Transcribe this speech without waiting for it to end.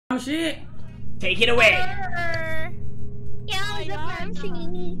Mamshie, take it away. Yeah, what's up,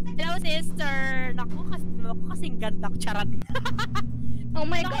 Mamshie? Hello, sister. Naku, kasing ganda ko. Charat. Oh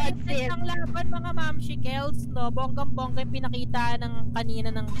my God, sis. Ang laban, mga Mamshikels, no? Bonggang-bongga yung pinakita ng kanina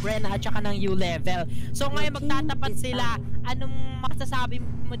ng Bren at saka ng ULVL. So ngayon magtatapat sila. Anong masasabi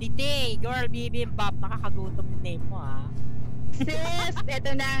mo dito, girl, Beebimbapp? Nakakagutom yung name mo, ha? Sis,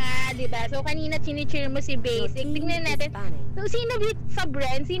 eto na nga, diba? So kanina chinicheer mo si Basic. Tingnan natin. So sino sa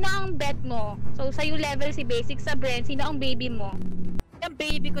Bren? Sino ang bet mo? So sa ULVL si Basic, sa Bren, sino ang baby mo? Yung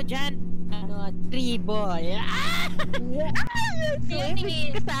baby ko dyan, Triboy.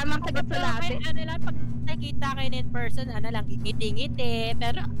 Kasamang taga-sulate. Ano lang, pag nakita kayo in person, ano lang, ngiti-ngiti.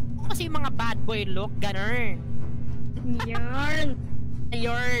 Pero kasi yung mga bad boy look, ganun. Yarn,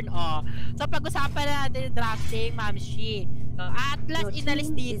 oh. So pag-usapan natin yung drafting, Mamshie. So, Atlas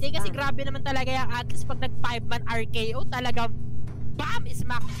inalis dito kasi grabe naman talaga yung Atlas pag nag-5-man RKO, talagang bam!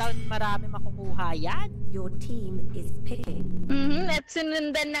 Smackdown, marami makukuha yan. Your team is picking. At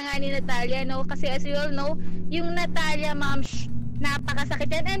sunundan na nga ni Natalia, no? Kasi as you all know, yung Natalia, Mamshie, napakasakit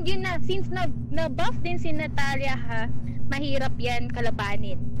yan. And yun na, since na-buff din si Natalia, ha, mahirap yan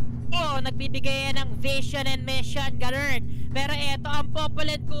kalabanin. Oo, nagbibigay yan ng vision and mission, ganun. Pero eto, ang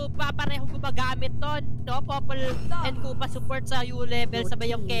Popol and Kupa, pareho gumagamit to, no? Popol and Kupa support sa ULVL,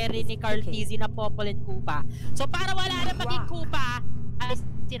 sabay yung carry ni Carl TZ na Popol and Kupa. So para wala na maging Kupa, alis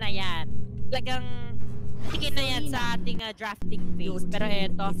na yan. Talagang tigin na yan sa ating drafting phase. Pero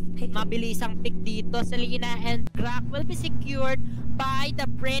eto, mabilisang pick dito. Selena and Grak will be secured by the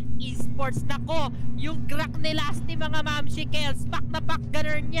Bren Esports. Nako, yung Grak ni Lasty, mga Mamshikels, pack na pack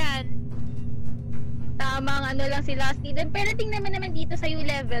ganun yan. Tamang ano lang si Lasty din. Pero tingnan naman dito sa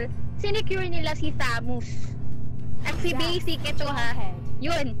ULVL, sinecure nila si Samus. At si Basic, ito ha.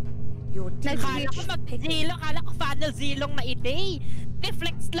 Yun. Kala ko mag-zilong, kala ko funnel zilong na ide.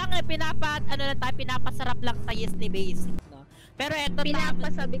 Reflex lang, pinapasarap lang sa yes ni Basic, no? Pero eto,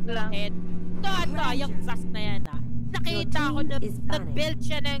 pinapasabik lang. Ito, yung Zask na yan, ha. Nakita ko na nag-build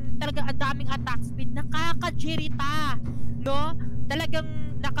siya ng talagang ang daming attack speed, nakakajirita, no? Talagang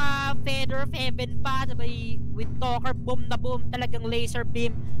naka-feather of heaven pa, sabay with talker, boom na boom, talagang laser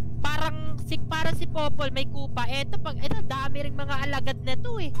beam. Parang si Popol may Kupa. Eto, dami ring mga alagad na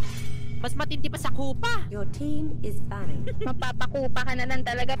to eh. Mas matindi pa sa Kupa. Your team is banning. Mapapakupa ka na lang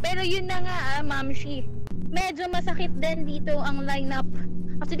talaga. Pero yun na nga, Mamshie. Medyo masakit din dito ang lineup.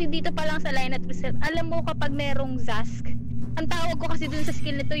 Actually, dito pa lang sa lineup result. Alam mo kapag merong Zask, ang tawag ko kasi dun sa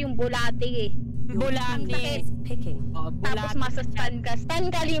skill nito yung bulate eh. Bulate. Tapos masa-stun ka.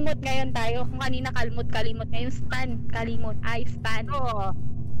 Stun kalimot ngayon tayo. Kung kanina kalimot ngayon. Stun kalimot. Ay, stun. Oo.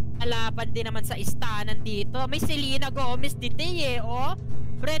 Alaban din naman sa istanan dito. May Selena Gomez dito eh, oh.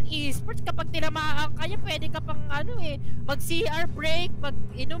 Bren Esports, kapag tinamaan kanya, pwede ka pang mag-CR break,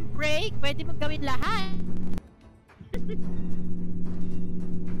 mag-inom break, pwede maggawin lahat.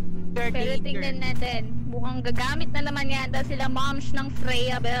 Pero tingnan natin, mukhang gagamit na naman yata sila Moms ng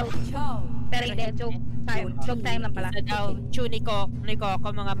Freya belt. Pero hindi, joke time lang pala. Niko,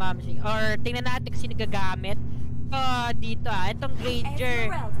 mga Mamshie. Or tingnan natin kung sino gagamit. Dito itong Ranger.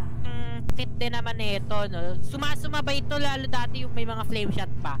 Fit din naman ito, no? Sumasumabay ito lalo dati yung may mga flame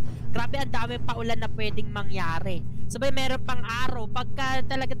shot pa. Grabe, ang dami pa ulan na pwedeng mangyari. Sabay meron pang arrow. Pagka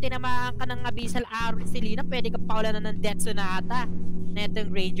talaga tinamaan ka ng abyssal arrow ni Selena, pwede ka pa ulan na ng Death Sonata na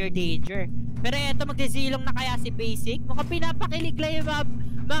itong Ranger Danger. Pero eto, magzilong na kaya si Basic. Mukhang pinapakilig lang yung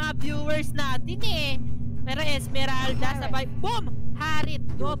mga viewers natin eh. Pero Esmeralda, sabay, boom! Harit,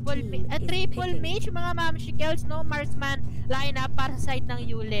 triple mage, mga Mamshikels, no? Marksman lineup para sa side ng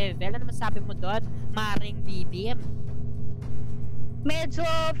ULVL. Ano masabi mo doon, Maring BBM? Medyo,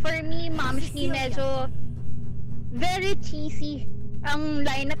 for me, Mamshie, medyo very cheesy ang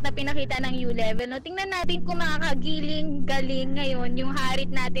lineup na pinakita ng ULVL, no? Tingnan natin kung makakagiling galing ngayon yung Harit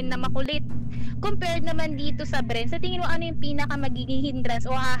natin na makulit. Compared naman dito sa Bren, sa tingin mo ano yung pinaka magiging hindrance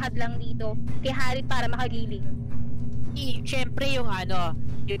o hahad lang dito kay Harit para makagiling? Siyempre yung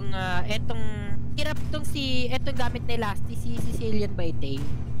etong gamit ni Lasty, si Sicilian by day.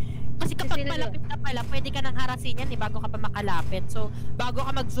 Kasi kapag malapit na pala, pwede ka nang harasin yan bago ka pa makalapit. So, bago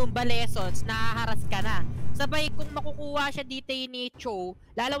ka mag-Zumba lessons, nahaharas ka na. Sabay, kung makukuha siya dito ni Cho,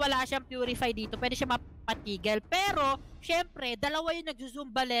 lalo wala siyang purify dito, pwede siya mapatigil. Pero, syempre, dalawa yung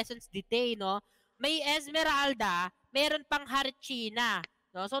nag-Zumba lessons dito, no? May Esmeralda, meron pang Harichina.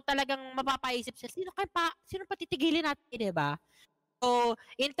 No? So talagang mapapaisip siya, sino pa titigilin natin, diba? So,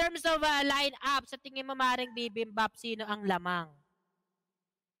 in terms of line-up, sa tingin mo Maring Beebimbapp, sino ang lamang?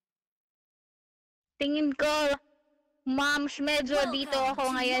 Tingin ko, Moms, medyo dito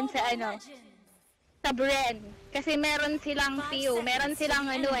ako ngayon sa sa Bren. Kasi meron silang few, meron silang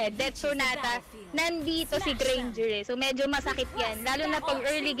Death Sonata. Nandito si Granger So medyo masakit yan. Lalo na pag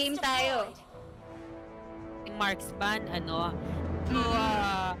early game tayo. Marksman,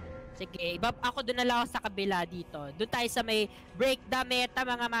 So, sige, ako doon na lang ako sa kabila dito. Doon tayo sa may break the meta,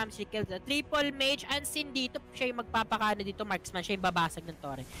 mga Mamshie. Triple Mage, Unseen dito. Siya yung magpapakano dito, Marksman. Siya yung babasag ng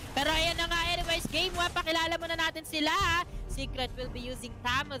torre. Pero ayan na nga, anyways, game 1, pakilala muna natin sila. Secret will be using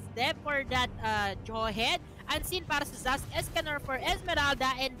Thanos Dev for that Jawhead. Unseen para sa Zaz, Escanor for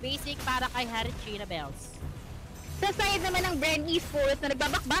Esmeralda, and Basic para kay Haricina Bells. Sa side naman ng Bren Esports na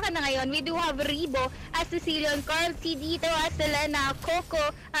nagbabakbakan na ngayon, we do have Rebo as Sicilian, Carl C. dito as Selena, Coco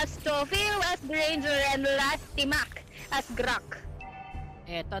as Trofeo as Granger, and last Timac as Grak.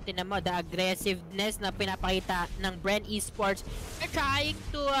 Eto, tinan mo, the aggressiveness na pinapakita ng Bren Esports. They're trying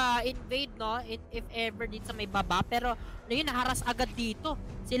to invade, no? If ever dito sa may baba. Pero, yun, naharas agad dito.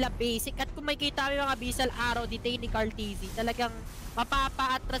 Sila Basic. At kung may kita mo yung Abyssal Arrow dito ni Carl TZ, talagang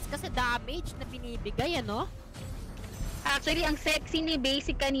mapapa-atras kasi damage na binibigay, Actually, ang sexy ni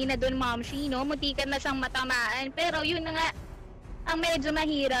Basic kanina doon, Mamshie, no? Mutikan na siyang matamaan. Pero yun na nga, ang medyo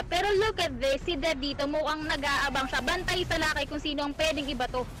mahirap. Pero look at this, si Dev dito mukhang nag-aabang siya. Bantay sa lakay kung sino ang pwedeng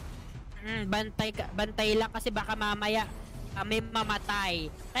ibato. Bantay lang kasi baka mamaya may mamatay.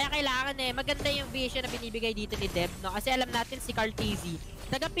 Kaya kailangan maganda yung vision na binibigay dito ni Dev, no? Kasi alam natin si Carl TZ,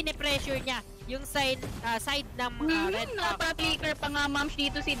 pine-pressure niya yung side ng Red Top. Napa-flicker pa nga, Mamshie,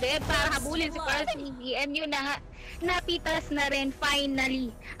 dito si Dev para habulin si Carl TZ. And yun na nga, napitas na rin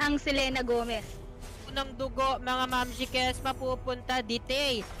finally ang Selena Gomez. Unang dugo, mga Mamshie, mapupunta dito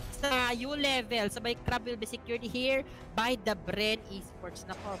sa ULVL. Sabay crab will be secured here by the Bren Esports.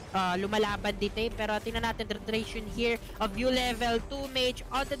 Nako, lumalaban dito pero tingnan natin the duration here of ULVL 2 mage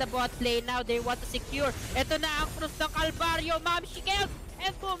onto the bot lane. Now they want to secure. Ito na ang cross ng Calvario, Mamshie,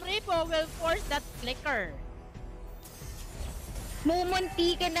 and boom, Rebo will force that flicker.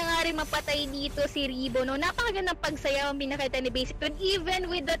 Mumuntikan na nga rin mapatay dito si Rebo, no? Napakagandang pagsayaw ang pinakita ni Basic doon, even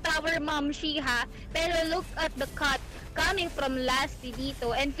with the tower, Mamshie, ha? Pero look at the cut coming from Lasty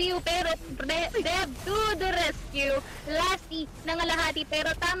dito. And few, pero Dev to the rescue. Lasty nangalahati, pero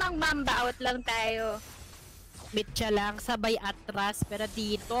tamang mamba out lang tayo. Mitcha lang, sabay atras, pero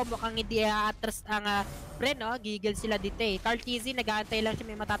dito mukhang hindi atras ang Bren, no? Gigil sila dito Carl TZ, nag-aantay lang siya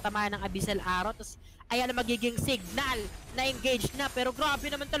may matatamaan ng Abyssal Arrow, tapos ayan na magiging signal na engage na, pero grabe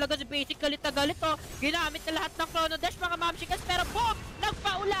naman talaga si Basic, galit na galit, ginamit na lahat ng Chrono Dash, mga Mamshie, pero boom!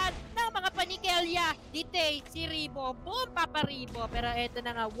 Nagpaulan ng mga panikelya dito si Rebo, boom! Papa Rebo, pero eto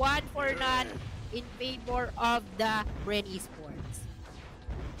na nga, 1 for none in favor of the Bren Esports.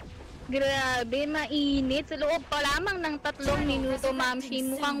 Grabe, mainit. Sa loob pa lamang ng 3 minuto, Mamshie,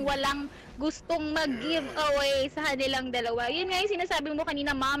 mukhang walang gustong mag-giveaway sa kanilang dalawa. Yun nga yung sinasabi mo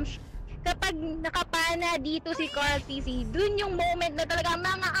kanina, Mamshie. Kapag nakapana dito si Carl TZ, dun yung moment na talaga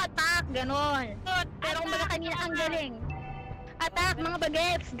mga attack, ganon. Pero kumbaga kanina ang galing. Attack, mga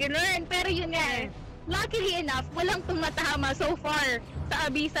bagets, ganon. Pero yun nga, luckily enough, walang tumatama so far sa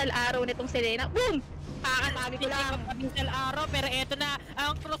Abyssal Arrow nitong Selena. Boom! Pakakatabi ko lang. Abyssal Arrow, pero eto na,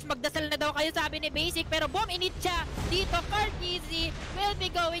 ang cross, magdasal na daw kayo, sabi ni Basic, pero boom, init siya. Dito, Carl TZ will be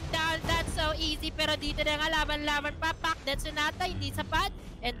going down. That's so easy, pero dito na nga, laban-laban pa, pack, that's Sonata, hindi sapat.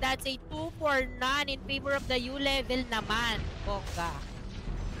 And that's a 2 for none in favor of the ULVL naman. Bongga.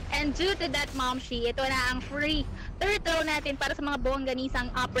 And due to that, Mamshie, ito na ang free third row natin para sa mga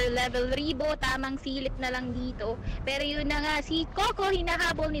bongganisang upper level. Rebo, tamang silip na lang dito. Pero yun na nga, si Coco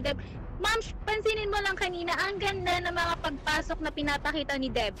hinahabol ni Deb. Mamshie, pansinin mo lang kanina, ang ganda ng mga pagpasok na pinapakita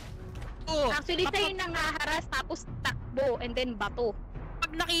ni Deb. Actually, tayo nang haras tapos takbo and then bato.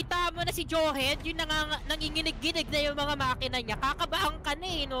 Pag nakita mo na si Jawhead, yun nanginginig-ginig na yung mga makina niya. Kakabahan ka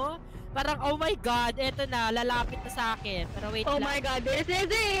na no? Parang, oh my God, eto na, lalapit na sa akin. Pero wait lang. Oh my God, this is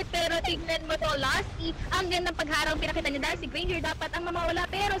it! Pero tignan mo to, Lasty, ang gandang pagharang pinakita niya dahil si Granger dapat ang mamawala.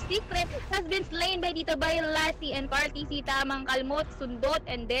 Pero Secret has been slain dito by Lasty and Carl TZ, tamang kalmot, sundot,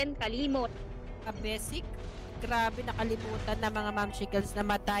 and then kalimot. Basic, grabe nakalimutan na mga Mamshicles na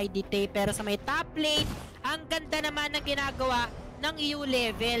matay dito. Pero sa may top lane, ang ganda naman ng ginagawa ng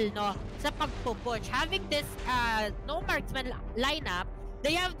ULVL, no? Sa pagpupush. Having this no marksman lineup,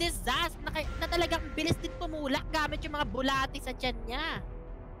 they have this Zaz na talagang bilis din pumulak gamit yung mga bulati sa tiyan niya.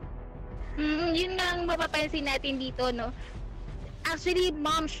 Yun nga ang mapapansin natin dito, no? Actually,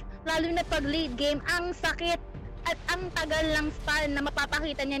 Mamsh, lalo na pag late game, ang sakit at ang tagal lang stun na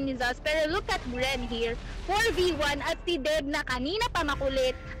mapapakita niya ni Zaz. Pero look at Bren here, 4v1 at si Deb na kanina pa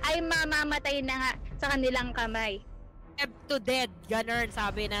makulit ay mamamatay na nga sa kanilang kamay. Deb to dead, ganun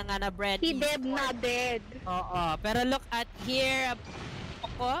sabi na nga na Bren. Si Deb na dead. Oo, pero look at here,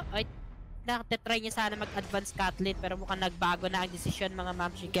 ay, Natetry niya sana mag-advance Kathleen pero mukhang nagbago na ang desisyon mga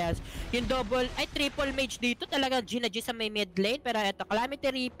Mamshie. Yung triple mage dito talaga G sa may mid lane. Pero eto, Calamity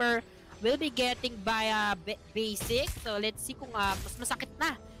Reaper will be getting by basic. So let's see kung mas masakit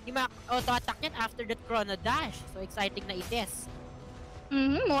na yung mga auto-attack niyan after that chrono dash. So exciting na i-test.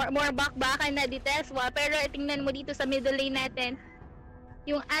 More back-backan na diteswa. Pero tingnan mo dito sa middle lane natin,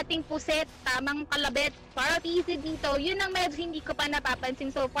 yung ating puset, tamang kalabit, para easy dito, yun ang medyo hindi ko pa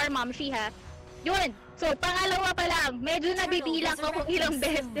napapansin so far, Mamshie ha. Yun, so pangalawa pa lang, medyo nabibilang ko kung ilang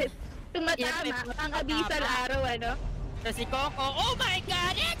beses tumatama ang abisal araw, ano? Si Coco, oh my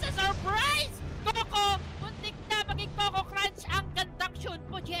god, it's a surprise! Coco, muntik na maging Coco Crunch ang gandang shoot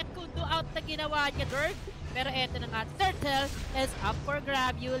mo, Jet Kundo out na ginawa niya, Dirk. Pero eto na nga, Turtle is up for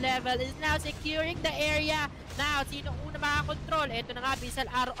grab. ULVL is now securing the area. Now, sino una makakontrol? Eto na nga,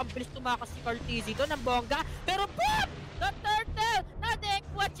 Bisal Araw, ang bilis tumakas si Cortez dito ng bongga. Pero boom! The Turtle! Nadek,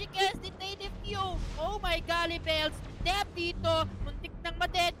 watching as the native view. Oh my golly bells. Deb dito, muntik nang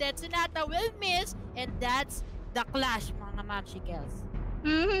madedet. Sonata will miss. And that's the clash, mga Mamshie.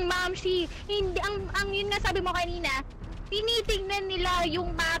 Mamshie, hindi, ang yun nga sabi mo kanina, tinitingnan nila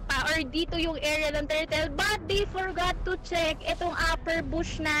yung mapa or dito yung area ng Turtle, but they forgot to check itong upper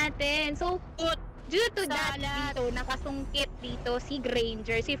bush natin. So, due to that dito, nakasungkit dito si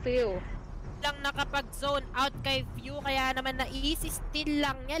Granger, si Few. Lang nakapag-zone out kay Few, kaya naman na-easy steal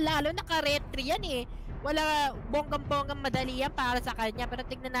lang niya, lalo naka-retry yan eh. Wala bonggang-bonggang madali yan para sa kanya, pero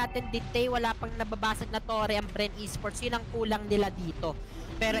tignan natin detail, wala pang nababasag na tore ang Bren Esports, yun ang kulang nila dito.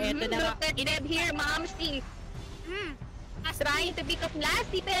 Pero eto na look at Deb here, Mamshie. Trying to pick up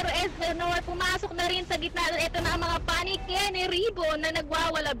Lasty, pero Escanor pumasok na rin sa gitna. Ito na ang mga panic ni Ribbon na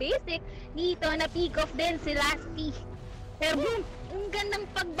nagwawala basic. Dito na pick off din si Lasty. Pero boom! Ang gandang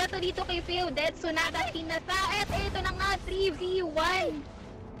pagbato dito kay Phil. Dead Sonata pinasa. At ito na nga 3v1.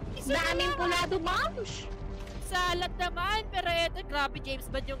 Daming pulado, Mamsh. Salat naman, pero eto, grabe James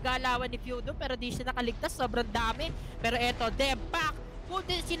Bond yung galawan ni Feudo, pero di siya nakaligtas, sobrang dami. Pero eto, Deb back.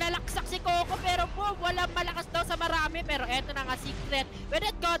 Sinalaksak si Coco pero boom, walang malakas daw sa marami. Pero eto na nga secret with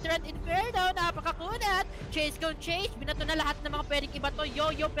that Godred Inferno, napakakunat. Chase gon chase, binato na lahat ng mga pwedeng iba to.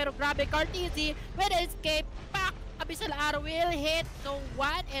 Yo-yo, pero grabe Cartezi with escape pack. Abisal Araw will hit, so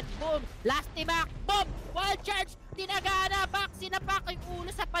one and boom, last back, boom, wild charge, tinagana back, sinapak yung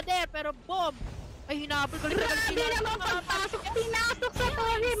ulo sa pader, pero boom, ay hinabol ko. Grabe naman pagpasok, pinasok sa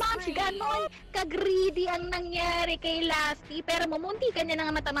torre, Mamshie. Ganon ka-greedy ang nangyari kay Lasty. Pero mumunti ka niya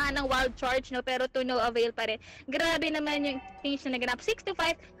nang matamaan ng wild charge, no? Pero to no avail pa rin. Grabe naman yung finish na naganap. 65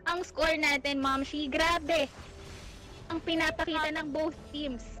 ang score natin, Mamshie. Grabe ang pinapakita ng both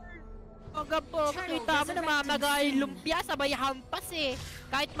teams. Oga po, kita mo namamagay lumpia, sabay hampas eh.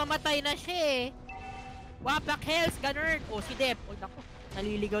 Kahit mamatay na siya eh. Wapak Hells, ganun. O si Deb, o naku.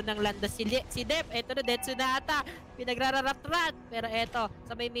 Naliligaw ng landas si Deb. Eto na, Dead Sonata. Pinagrararat-rat. Pero eto,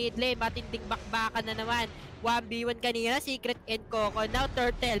 sa may mid lane, matinding bakbakan na naman. 1v1 kanina, Secret and Coco. Now,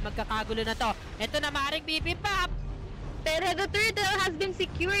 Turtle, magkakagulo na to. Eto na, maring Beebimbapp. Pero the Turtle has been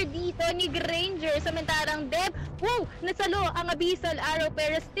secured dito ni Granger. Samantarang Deb, wow, nasalo ang Abyssal Arrow.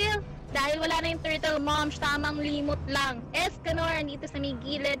 Pero still, dahil wala na yung Turtle, Momsh, tamang limot lang. Escanor dito sa may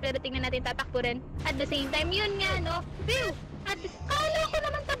gilid. Pero tingnan natin, tatakbo rin. At the same time, yun nga, no? Phew! At kala ko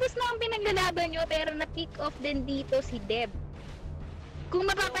naman tapos na ang pinaglalaban nyo, pero na-pick off din dito si Deb. Kung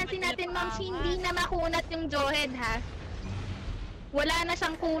mapapansin natin, Mamshie, hindi na makunat yung Jawhead, ha? Wala na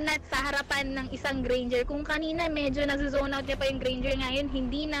siyang kunat sa harapan ng isang Granger. Kung kanina medyo nag-zone out niya pa yung Granger, ngayon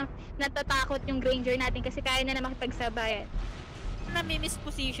hindi na natatakot yung Granger natin kasi kaya na makipagsabayan. Nami-miss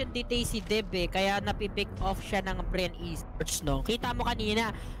position dito si Deb eh, kaya napipick off siya ng Bren Esports, no? Kita mo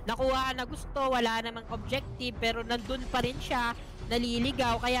kanina, nakuha na gusto, wala namang objective, pero nandun pa rin siya,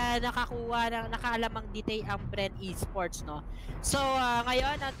 naliligaw, kaya nakaalamang dito ang Bren Esports, no? So,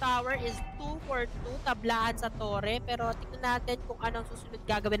 ngayon, ang tower is 2 for 2, tablaan sa torre, pero tingnan natin kung anong susunod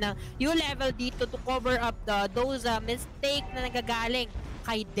gagawin ng ULVL dito to cover up those mistake na nagagaling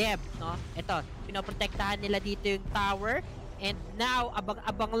kay Deb, no? Ito, pinoprotektahan nila dito yung tower. And now,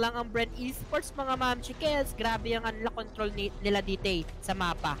 abang-abang lang ang Bren Esports, mga Mamshie. Grabe yung unlock control nila dito sa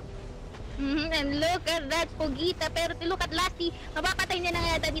mapa. And look at that Pugita. Pero look at Lasty, mapapatay niya na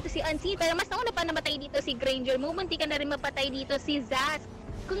yata dito si Unseen. Pero mas nauna pa namatay dito si Granger. Mumunti ka na rin mapatay dito si Zaz.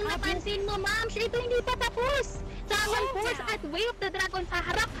 Kung napansin mo, Mamshie, ito hindi pa tapos. Dragon Force at Way of the Dragon sa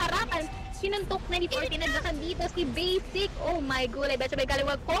harap-harapan. Sinuntok na ni Forty, nagdakan dito si Basic. Oh my gulay, bet sabay galing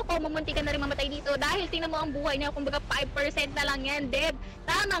wag Coco, mamunti ka na rin mamatay dito dahil tingnan mo ang buhay niya, kumbaga 5% na lang yan, Deb.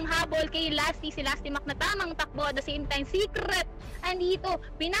 Tamang habol kay Lasty, si Lasty Mac na tamang takbo at the same time, Secret andito,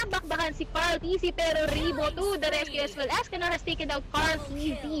 pinabakbakan si Carl TC pero Ribo to the rescue as well as Canor has taken out Carl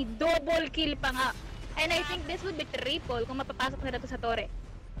TC, double kill pa nga. And I think this would be triple kung mapapasok na ito sa Torre.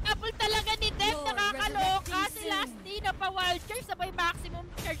 Apple talaga ni Deb, nakakaloka si Lasty na pa wild charge, sabay maximum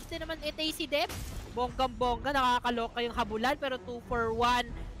charge din naman ito si Deb. Bonggang-bongga, nakakaloka yung habulan pero 2 for 1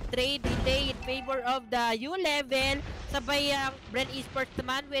 trade day in favor of the ULVL. Sabay ang Bren Esports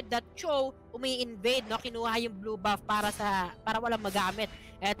naman with that show, umi-invade, no? Kinuha yung blue buff para walang magamit.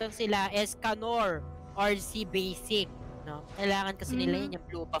 Etong sila Escanor or si Basic, no? Kailangan kasi nila yan, yung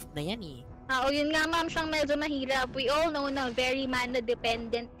blue buff na yan eh. Yun nga ma'am, siyang medyo mahirap. We all know na very mana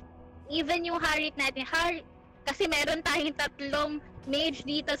dependent. Even yung Harit natin, kasi meron tayong 3 mage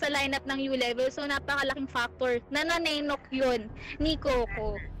dito sa lineup ng ULVL, so napakalaking factor na nanenok yun ni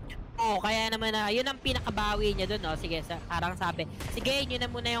Coco. Kaya naman yun ang pinakabawi niya dun, no? Sige, parang sabi, sige, yun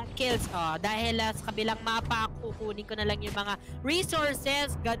na muna yung kills, dahil sa kabilang mapa, kukunin ko na lang yung mga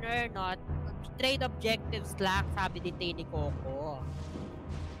resources, gunner, no? Trade objectives lang, sabi dito ni Coco.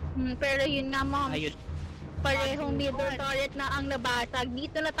 Pero yun nga ma'am, ayun, parehong middle turret na ang nabasag.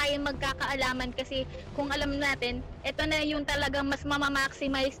 Dito na tayo magkakaalaman kasi kung alam natin, ito na yung talagang mas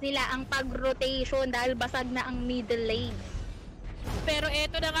mamamaximize nila ang pag-rotation dahil basag na ang middle lane. Pero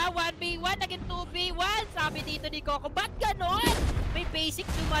eto na nga, 1v1, naging 2v1, sabi dito ni Coco, ba't ganon? May basic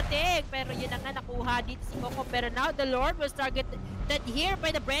dumating, pero yun na nga nakuha dito si Coco, pero now the Lord was targeted here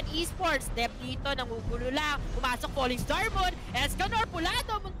by the Bren Esports. Step dito, nangugulo lang, pumasok Falling Star Moon, Escanor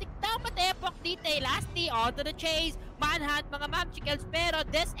Pulado, muntik daw matepok dito, Lasty, on to the chase, manhunt mga Mamshie, pero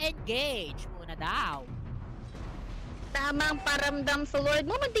disengage muna daw. Tamang paramdam sa Lord.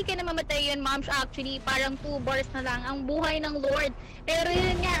 Mumunti ka na mamatay yun, Moms. Actually, parang 2 bars na lang ang buhay ng Lord. Pero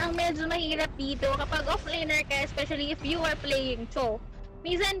yun nga ang medyo mahirap dito kapag offlaner ka, especially if you are playing Cho.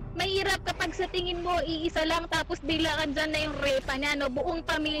 Minsan, mahirap kapag sa tingin mo, iisa lang, tapos bigla ka dyan na yung repa niya, no? Buong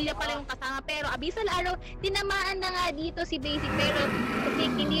pamilya pala yung kasama. Pero Abyssal Arrow, tinamaan na nga dito si Basic. Pero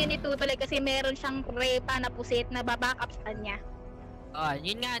hindi yun itutuloy kasi meron siyang repa na pusit na babackup sa kanya.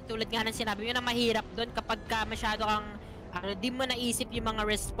 Yun nga, tulad nga ng sinabi mo, na mahirap doon kapag masyado kang di mo naisip yung mga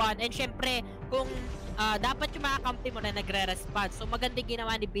respond. And syempre, kung dapat yung mga kampi mo na nagre-respond. So maganda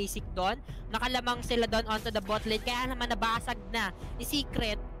ginawa ni Basic doon. Nakalamang sila doon onto the bot lane. Kaya naman nabasag na ni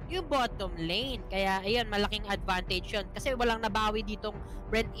Secret yung bottom lane. Kaya ayun, malaking advantage yun. Kasi walang nabawi ditong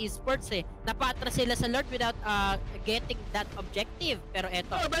Bren Esports eh. Napatras sila sa Lord without getting that objective. Pero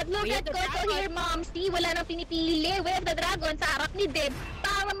eto, but look at Coco here, Mamshie. Wala nang pinipili. Wave the Dragon sa harap ni Deb.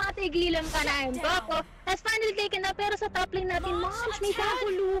 Para matigilan ka na yung Coco. Has finally taken na, pero sa top lane natin, Moms, may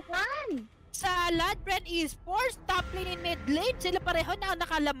kahulukan. Sa Lad Bren Esports, top lane and mid lane, sila pareho na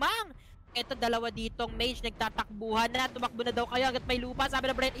nakalamang. Ito dalawa ditong mage nagtatakbuhan na, tumakbo na daw kayo hanggat may lupa,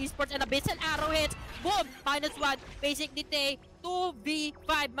 sabi na Bren Esports, and Abyssal Arrow hits, boom, -1, Basic Dite,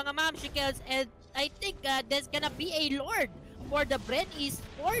 2v5, mga Mamshie, and I think there's gonna be a Lord for the Bren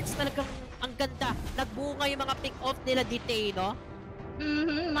Esports. Talagang ang ganda, nagbunga yung mga pick-off nila Dite, no?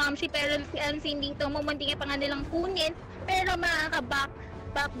 Mamshie, pero si Unseen dito, mumunti pa nga nilang kunin, pero makaka-back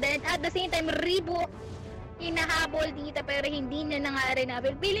then, at the same time, Ribo, hinahabol dito pero hindi na nga rin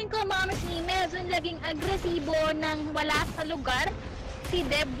nabil. Feeling ko, Mamshie, medyo laging agresibo nang wala sa lugar si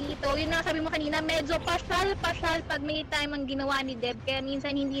Deb dito. Yun na sabi mo kanina, medyo pasyal pag may time ang ginawa ni Deb. Kaya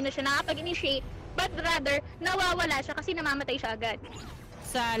minsan hindi na siya nakapag-initiate, but rather, nawawala siya kasi namamatay siya agad.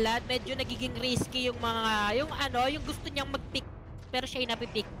 Sa Lad, medyo nagiging risky yung mga, yung gusto niyang mag-pick, pero siya yung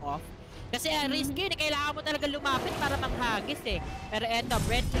napipick off. Kasi risky yun, kailangan mo talaga lumapit para manghagis eh. Pero eto,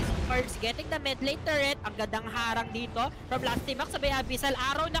 Bren Esports getting the mid lane turret. Ang gandang harang dito from Lasty Mac, sabay Abyssal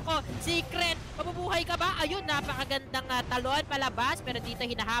Arrow. Nako, Secret, mabubuhay ka ba? Ayun, napakagandang talon palabas. Pero dito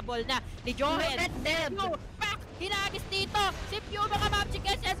hinahabol na ni Joel. Look at them. Back, hinagis dito. Si Pew, mga Mamshie,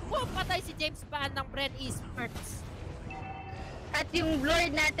 SS, boom, patay si James Paan ng Bren Esports. At yung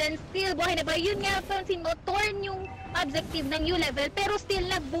Lord natin, still buhay na ba? Yun nga, pansin mo, torn yung objective ng ULVL, pero still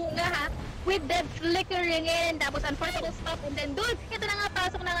nagbunga ha, with the flickering in, tapos unfortunate stop, and then doon, ito na nga,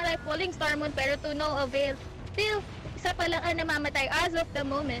 pasok na nga like Falling Star Moon, pero to no avail. Still, isa pa lang ang namamatay as of the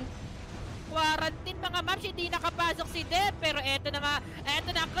moment. Quarantine, mga Mamshie, hindi nakapasok si Deb, pero eto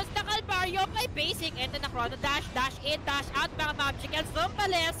na Cross na Calvario kay Basic, eto na Chrono Dash, dash in, dash out, mga Mamshie, Zumba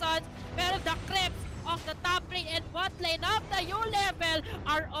lessons, pero the Crips of the top lane and bot lane of the ULVL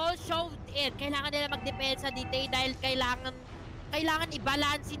are all showed in. Kailangan nila magdepensa dito dahil kailangan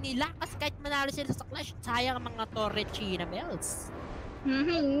i-balance nila kasi kahit manalo sila sa clash, sayang ang mga Torre China Bells.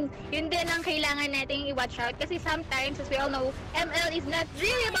 Yun din ang kailangan nating i-watch out kasi sometimes, as we all know, ML is not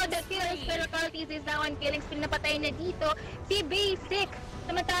really about the kills, pero Cartis is now on killing spree. Napatay na dito si Basic.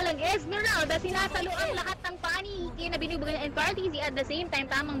 Samantalang Esmeralda, sinasalo ang lahat ng paniki na binubugan ng Cartis at the same time,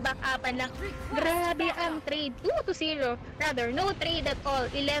 tamang back-upan lang. Grabe ang trade, 2-0. Rather, no trade at all.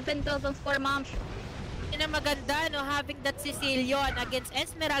 11-12 ang score, Mamshie. Yun ang maganda, no, having that Sicilian against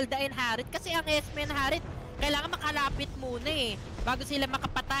Esmeralda and Harit kasi ang Esme and Harit kailangan makalapit muna bago sila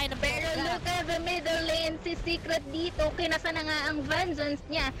makapatay ng pero look at the middle lane, si Secret dito, kinasa na nga ang vengeance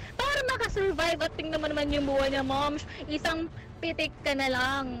niya para makasurvive at tingnan mo naman yung buhay niya, Moms. Isang pitik ka na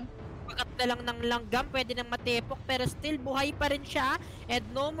lang. Pagkat na lang ng langgam, pwede nang matepok pero still buhay pa rin siya and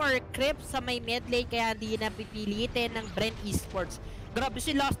no more creeps sa may mid lane kaya hindi na pipilitin ng Bren Esports. Grabe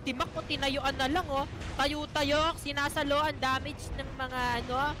si Last Team kung tinayuan na lang tayo-tayok, sinasalo ang damage ng mga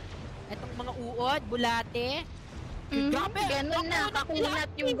etong mga uod, bulate. Grabe! Ganun na,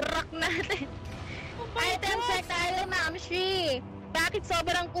 kakunat yung rock natin. Item check tayo, Mamshie. Bakit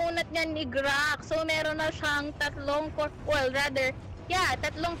sobrang kunat niyan ni Grak? So, meron na siyang tatlong core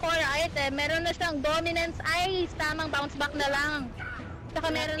item. Meron na siyang Dominance Ice. Tamang bounce back na lang.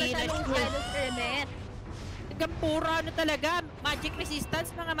 Saka meron na siyang Shadow Hermit. Pura talaga, magic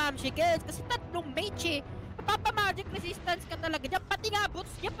resistance mga Mamshie girls. Kasi tatlong mage Papa-magic resistance ka talaga dyan. Pati nga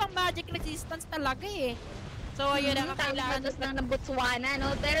boots niya pang magic resistance talaga So, ayun ang kailangan. Lang ng Botswana,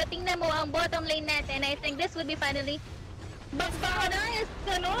 no? Pero tingnan mo ang bottom lane natin. I think this would be finally Basta na,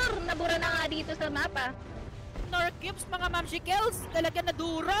 Escanor! Nabura na nga dito sa mapa. Nor cubes mga Mamshie kills. Talaga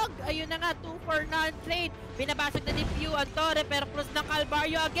nadurog. Ayun na nga, 2-4 non-trade. Binabasag na ni Pew ang Torre pero cross ng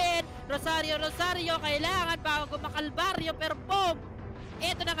Calvario again. Rosario, kailangan bago makalbaryo pero boom!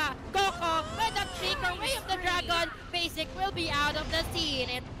 Ito na nga, Coco with the trigger way of the dragon. Basic will be out of the scene.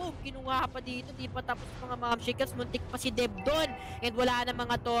 And boom, kinuha pa dito. Di pa tapos mga Mamshie kills. Muntik pa si Deb doon. And wala na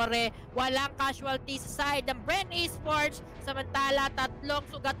mga Torre. Walang casualty sa side ng Bren Esports. Samantala, tatlong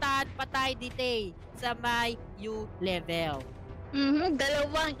sugatan patay dito sa may ULVL.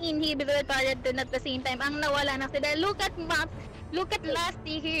 Dalawang inhibitor turret din at the same time. Ang nawala na sila. Look at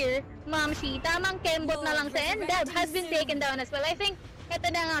Lasty here, Mamshie. Tamang kembot na lang sa end. Deb has been taken down as well. I think ito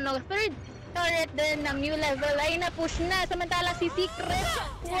na nga, third turret din ng ULVL ay na-push na. Samantala si Secret,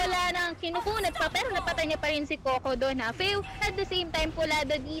 wala nang kinukunat pa. Pero napatay niya pa rin si Coco doon, Fail, at the same time,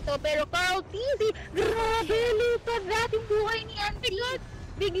 pulada dito. Pero Carl Tizzy, grabe, lupad dating buhay ni Auntie.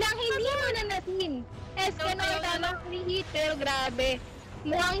 Biglang hindi mo na natin. Escanor, tamang free hit, pero grabe.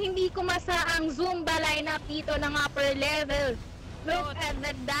 Mukhang hindi kumasa ang Zumba lineup dito ng upper level. Look at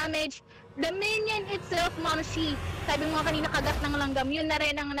that damage. The minion itself, Mamshie. Sabi mo kanina kagat ng langgam, yun na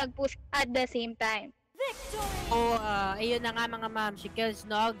rin ang nag-push at the same time. Ayun na nga mga Mamshie kills,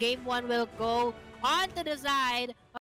 no? Game 1 will go on to the side